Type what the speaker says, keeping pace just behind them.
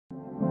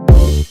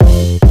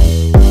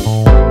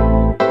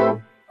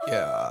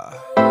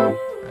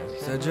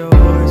that your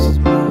voice is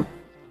mine.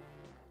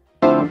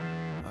 Oh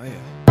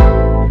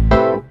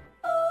yeah.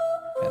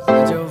 Is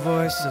that your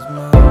voice is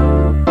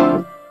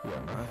mine.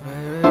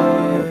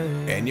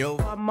 And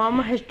our mum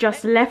has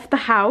just left the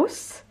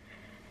house.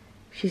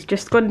 She's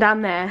just gone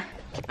down there.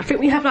 I think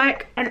we have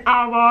like an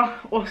hour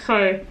or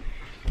so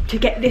to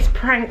get this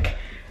prank.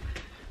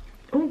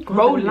 Oh god,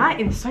 rolling. The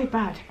lighting's so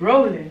bad.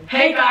 Rolling.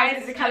 Hey guys,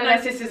 it's the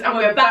thecalladinesisterz and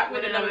we're back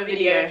with another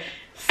video.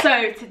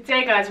 So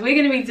today guys, we're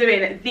going to be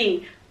doing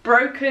the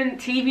broken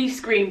TV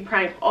screen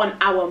prank on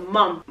our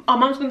mum. Our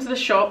mum's gone to the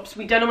shops.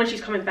 We don't know when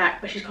she's coming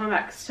back, but she's coming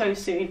back so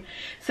soon.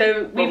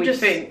 So we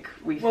think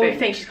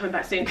she's coming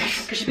back soon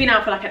because she's been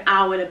out for like an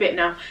hour and a bit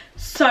now.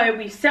 So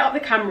we set up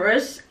the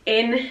cameras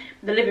in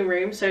the living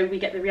room so we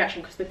get the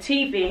reaction, because the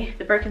TV,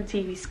 the broken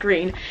TV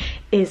screen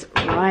is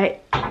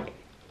right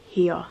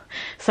here.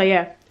 So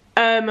yeah,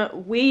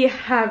 we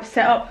have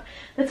set up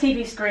the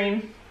TV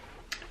screen.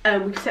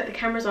 We've set the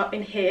cameras up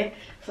in here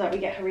so that we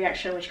get her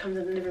reaction when she comes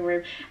in the living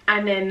room,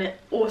 and then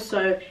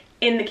also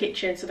in the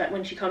kitchen so that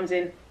when she comes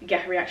in we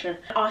get her reaction.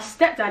 Our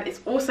stepdad is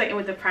also in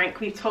with the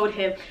prank. We've told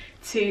him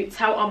to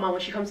tell our mum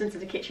when she comes into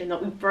the kitchen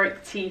that we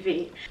broke the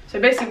TV.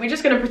 So basically we're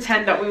just going to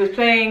pretend that we were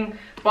playing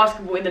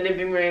basketball in the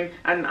living room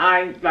and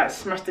I like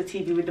smashed the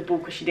TV with the ball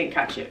because she didn't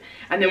catch it,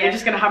 and then we're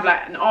just going to have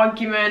like an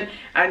argument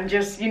and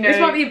just, you know, this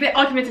might be a bit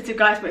argumentative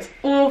guys, but it's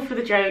all for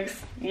the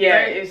jokes.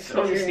 Yeah, it's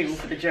obviously all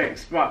for the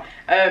jokes, but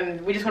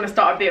we just want to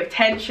start a bit of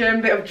tension,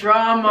 a bit of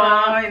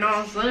drama, you know what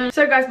I'm saying?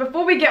 So guys,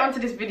 before we get onto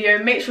this video,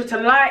 make sure to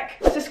like,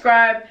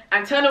 subscribe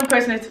and turn on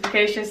post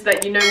notifications so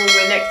that you know when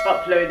we're next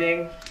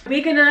uploading.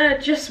 We're gonna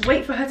just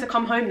wait for her to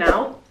come home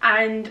now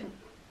and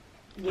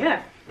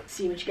yeah,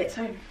 see when she gets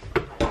home.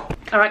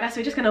 Alright guys, so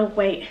we're just gonna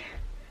wait.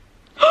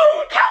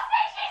 Kelsey,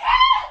 she's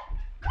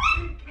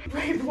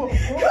here! Wait, what?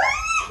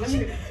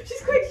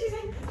 She's quick, she's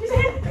in, she's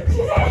in, she's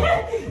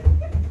in!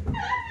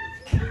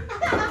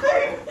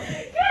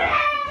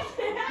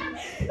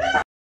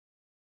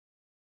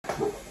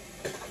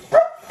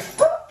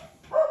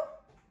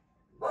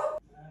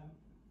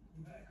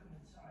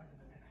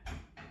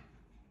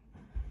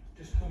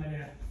 Just come in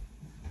here.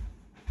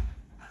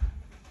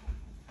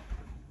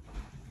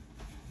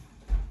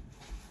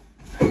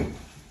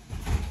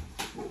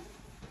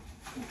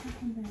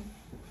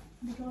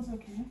 The girls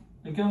okay?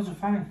 The girls are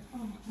fine. Oh,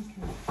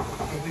 okay.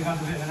 But we've had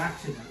a bit of an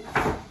accident.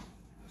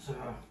 So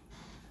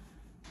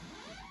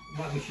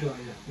let me show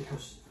you,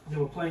 because they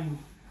were playing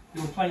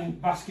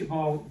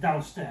basketball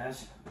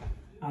downstairs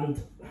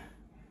and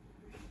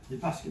the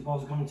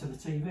basketball's gone into the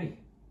TV.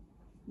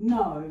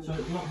 No. So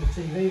it's not the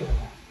TV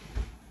over.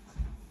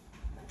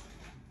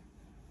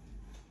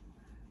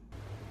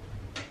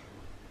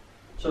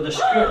 So the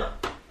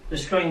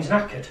screen's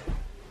knackered.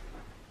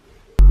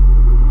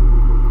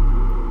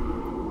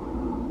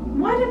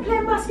 Why are they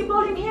playing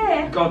basketball in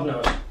here? God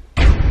knows.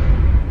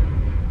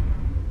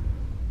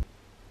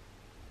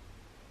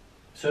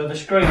 So the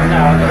screen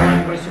now, I don't want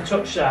anybody to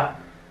touch that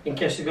in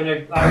case they're going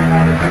to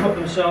either cut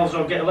themselves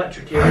or get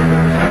electrocuted.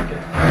 I've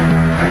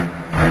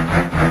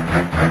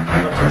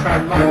got to try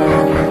and lock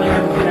and clean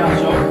everything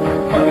else up,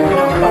 put everything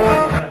else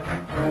back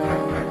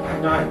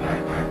in the nightmare.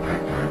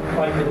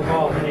 Playing with the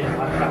ball in here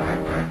like that.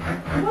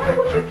 Why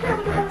would you play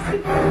with the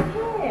basketball in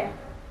here?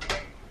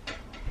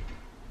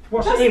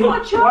 What's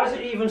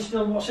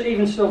it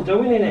even still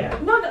doing in here?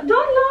 No, don't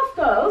laugh,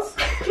 girls.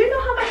 Do you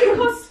know how much it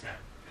costs?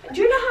 Do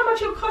you know how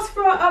much it costs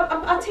for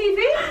a TV?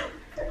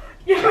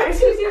 Yeah, but it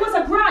was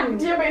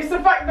 £1,000. Yeah, but it's the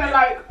fact that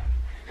like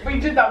we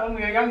did that when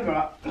we were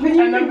younger,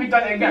 and then we've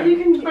done it again.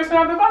 Can I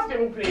have the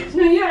basketball, please?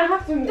 No, yeah, I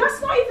have to. That's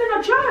not even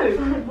a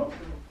joke.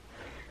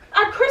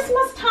 At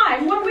Christmas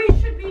time, when we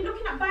should be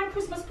looking at buying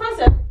Christmas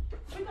presents,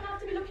 we're gonna have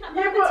to be looking at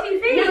buying the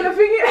TV. Yeah, but the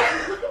thing is,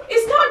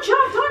 it's not a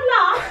joke. Don't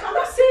laugh. I'm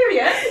not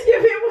serious. Yeah,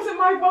 but it wasn't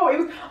my fault. It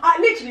was I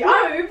threw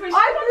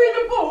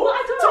the ball. Well, I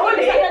don't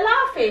know. You're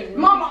laughing,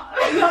 Mama.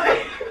 No.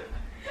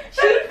 She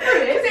threw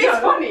it. It's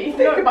funny.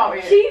 Think about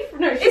it.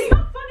 It's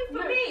not funny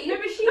for me. No,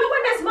 but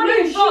when there's money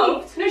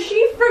involved. She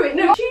threw it.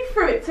 No, she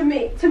threw it to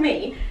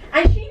me,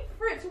 and she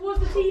threw it towards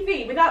the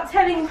TV without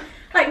telling,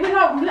 like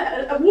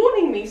without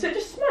warning me. So it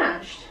just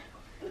smashed.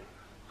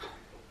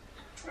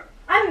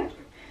 And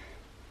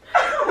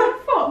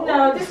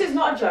no, this is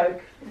not a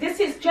joke. This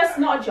is just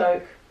not a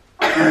joke.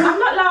 I'm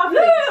not laughing.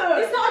 No.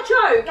 It's not a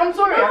joke. I'm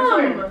sorry.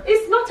 Mom,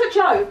 it's not a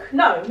joke.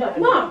 No.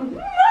 Mom.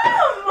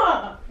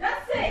 Mom.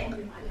 That's it.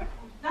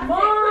 That's Mom.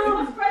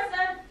 it. Christmas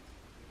present.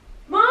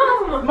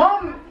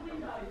 Mom.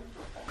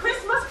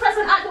 Christmas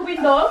present at the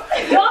window.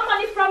 Your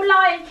money from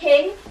Lion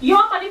King.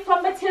 Your money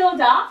from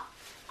Matilda.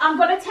 I'm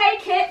gonna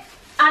take it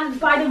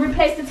and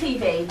replace the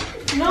TV.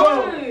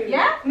 No.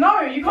 Yeah?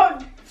 No, you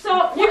can't. So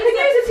you can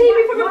use the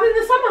TV from within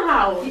the summer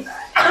house.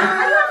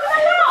 I'm not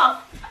gonna laugh.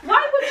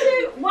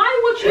 Why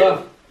would you?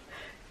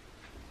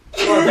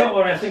 Well, don't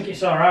worry, I think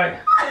it's alright.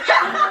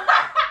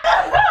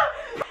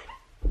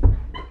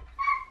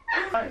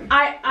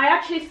 I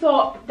actually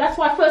thought, that's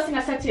why first thing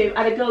I said to you,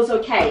 are the girls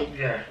okay?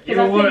 Yeah. Because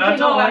I was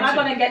thinking, am I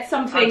going to get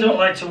something? I don't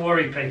like to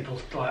worry people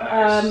like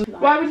that.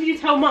 Why would you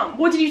tell mum?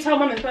 What did you tell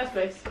mum in the first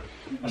place?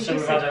 I said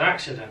we've had an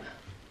accident.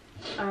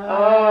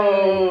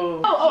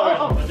 Oh.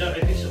 I don't,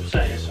 if it's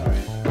upsetting, sorry.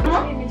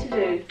 What do you need to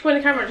do? Point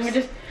the camera, we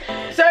just...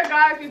 So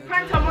guys, we've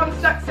pranked our mum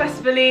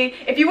successfully.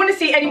 If you want to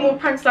see any more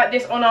pranks like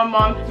this on our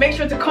mum, make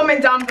sure to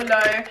comment down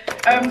below.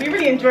 We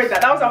really enjoyed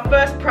that. That was our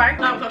first prank.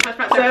 That was our first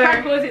prank. So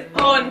prank was it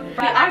on.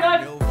 But I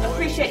don't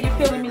appreciate you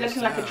filming me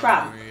looking like a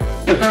tramp.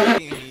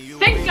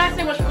 Thank you guys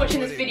so much for watching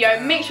this video.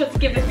 Make sure to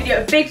give this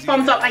video a big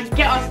thumbs up and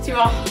get us to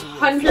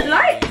 100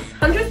 likes.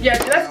 100? Yeah,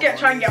 let's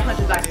try and get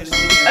 100 likes on this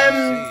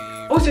video.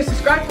 Also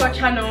subscribe to our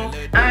channel,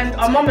 and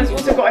our mum has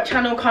also got a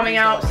channel coming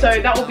out,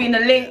 so that will be in the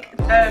link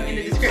in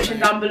the description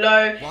down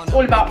below. It's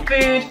all about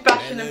food,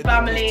 fashion and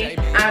family,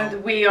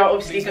 and we are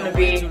obviously going to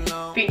be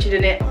featured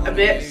in it a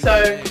bit,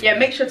 so yeah,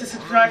 make sure to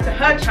subscribe to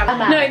her channel.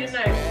 No.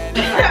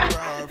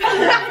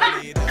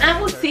 And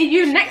we'll see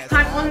you next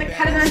time on the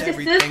Calladin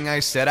Sisters.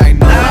 I said I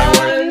know my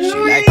worth. She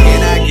like,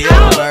 can I get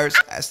a verse?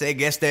 I said,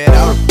 guess that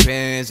all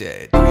depends.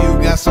 Yeah, do you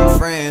got some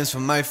friends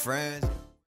from my friends?